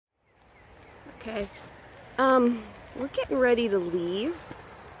Okay, we're getting ready to leave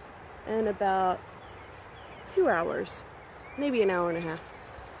in about 2 hours, maybe an hour and a half.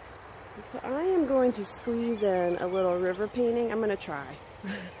 And so I am going to squeeze in a little river painting. I'm going to try.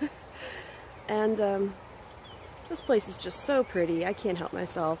 And this place is just so pretty, I can't help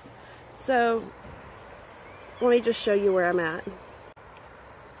myself. So let me just show you where I'm at.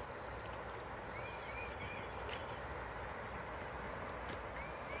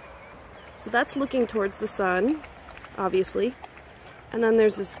 So that's looking towards the sun, obviously. And then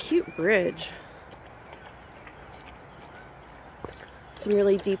there's this cute bridge. Some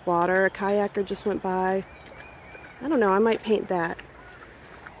really deep water. A kayaker just went by. I don't know, I might paint that.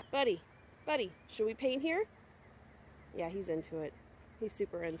 Buddy, should we paint here? Yeah, he's into it. He's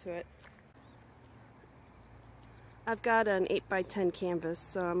super into it. I've got an 8x10 canvas,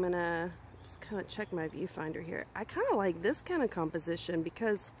 so I'm gonna just kind of check my viewfinder here. I kind of like this kind of composition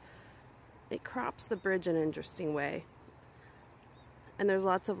because it crops the bridge in an interesting way. And there's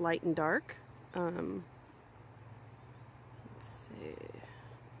lots of light and dark. Let's see.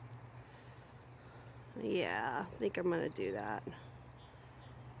 Yeah, I think I'm gonna do that.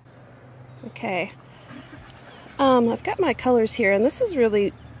 Okay. I've got my colors here, and this is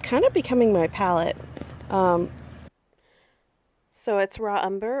really kind of becoming my palette. So it's raw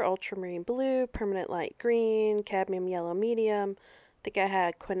umber, ultramarine blue, permanent light green, cadmium yellow medium. I think I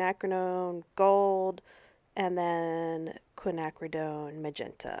had quinacridone gold, and then quinacridone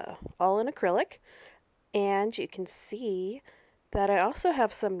magenta, all in acrylic. And you can see that I also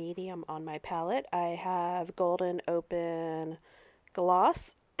have some medium on my palette. I have golden open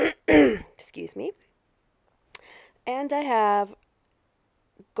gloss, excuse me, and I have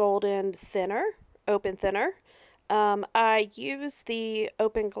golden thinner, open thinner. I use the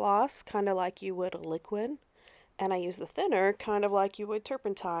open gloss kind of like you would a liquid, and I use the thinner kind of like you would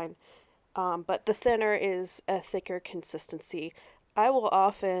turpentine, but the thinner is a thicker consistency. I will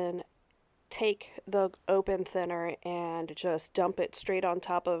often take the open thinner and just dump it straight on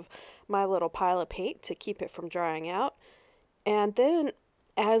top of my little pile of paint to keep it from drying out. And then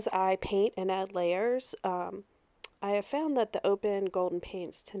as I paint and add layers, I have found that the open golden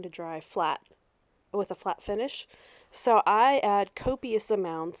paints tend to dry flat with a flat finish. So I add copious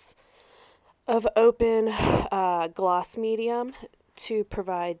amounts of open gloss medium to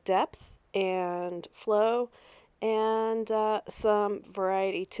provide depth and flow and some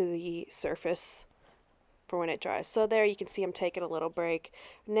variety to the surface for when it dries. So there you can see I'm taking a little break.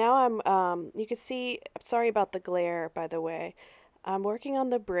 Now you can see, sorry about the glare by the way, I'm working on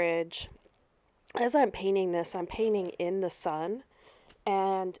the bridge. As I'm painting this, I'm painting in the sun,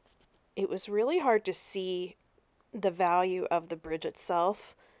 and it was really hard to see the value of the bridge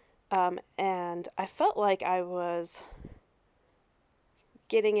itself, and I felt like I was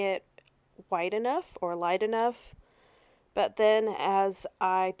getting it white enough or light enough, but then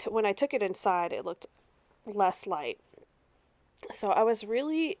when I took it inside, it looked less light. So I was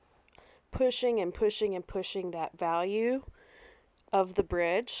really pushing and pushing and pushing that value of the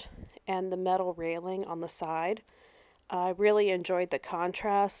bridge and the metal railing on the side. I really enjoyed the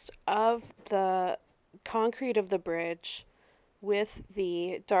contrast of the concrete of the bridge with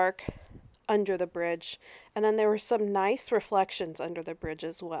the dark under the bridge, and then there were some nice reflections under the bridge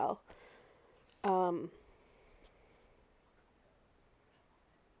as well.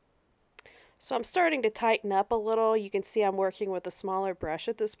 So I'm starting to tighten up a little. You can see I'm working with a smaller brush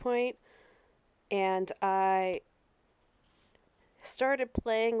at this point, and I started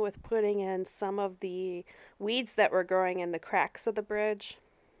playing with putting in some of the weeds that were growing in the cracks of the bridge.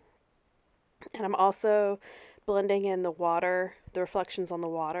 And I'm also blending in the water, the reflections on the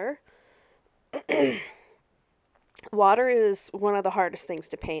water. Water is one of the hardest things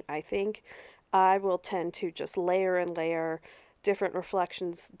to paint, I think. I will tend to just layer and layer different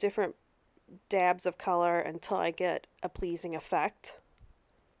reflections, different dabs of color until I get a pleasing effect.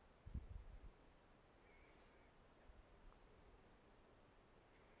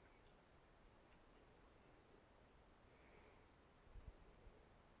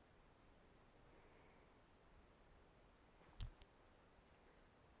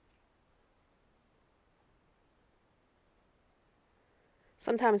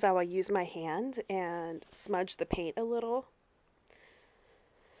 Sometimes I will use my hand and smudge the paint a little.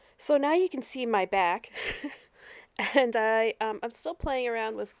 So now you can see my back, and I'm still playing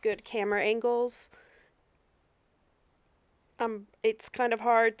around with good camera angles. It's kind of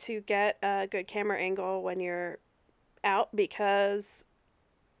hard to get a good camera angle when you're out because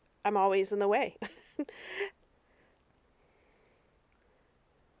I'm always in the way.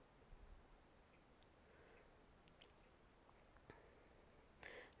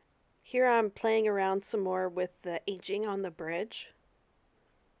 Here I'm playing around some more with the aging on the bridge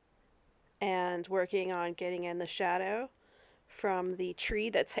and working on getting in the shadow from the tree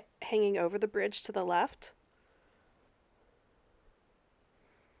that's hanging over the bridge to the left.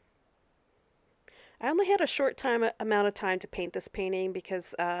 I only had a short amount of time to paint this painting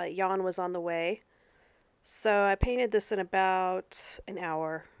because Jan was on the way. So I painted this in about an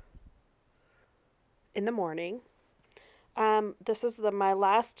hour in the morning. This is my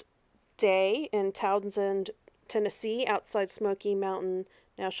last day in Townsend, Tennessee, outside Smoky Mountain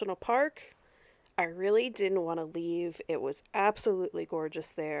National Park. I really didn't want to leave. It was absolutely gorgeous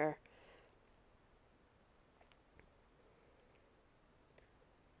there.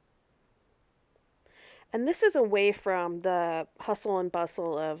 And this is away from the hustle and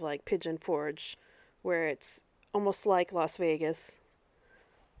bustle of like Pigeon Forge, where it's almost like Las Vegas.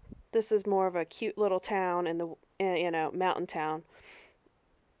 This is more of a cute little town in the mountain town.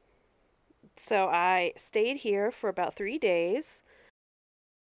 So I stayed here for about 3 days.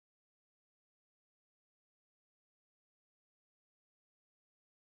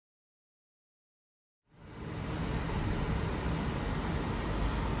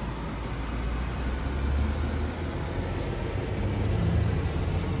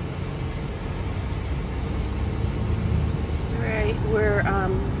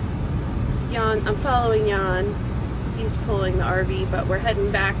 I'm following Jan. He's pulling the RV, but we're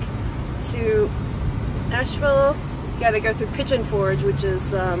heading back to Nashville. Got to go through Pigeon Forge, which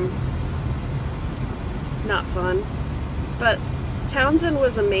is not fun. But Townsend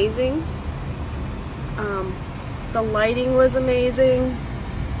was amazing. The lighting was amazing.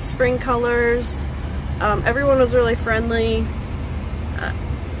 Spring colors. Everyone was really friendly.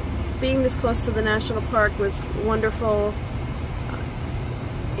 Being this close to the national park was wonderful.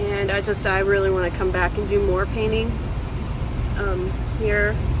 And I really want to come back and do more painting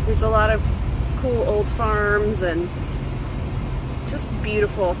here. There's a lot of cool old farms and just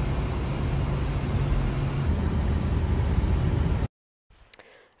beautiful.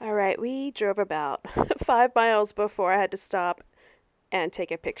 Alright, we drove about 5 miles before I had to stop and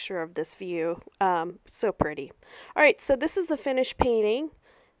take a picture of this view. So pretty. Alright, so this is the finished painting.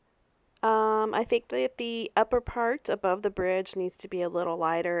 I think that the upper part above the bridge needs to be a little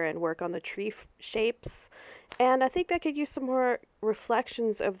lighter and work on the tree shapes. And I think I could use some more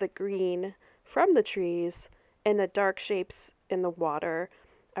reflections of the green from the trees and the dark shapes in the water.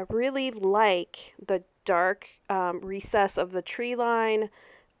 I really like the dark recess of the tree line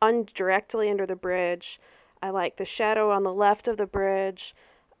directly under the bridge. I like the shadow on the left of the bridge.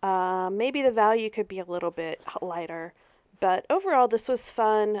 Maybe the value could be a little bit lighter. But overall, this was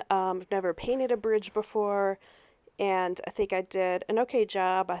fun. I've never painted a bridge before, and I think I did an okay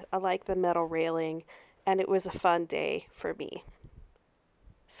job. I like the metal railing, and it was a fun day for me.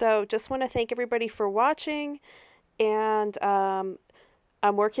 So just want to thank everybody for watching, and I'm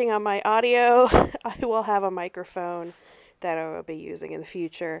working on my audio. I will have a microphone that I will be using in the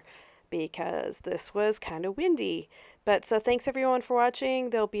future because this was kind of windy. But so thanks everyone for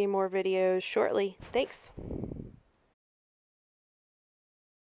watching. There'll be more videos shortly. Thanks.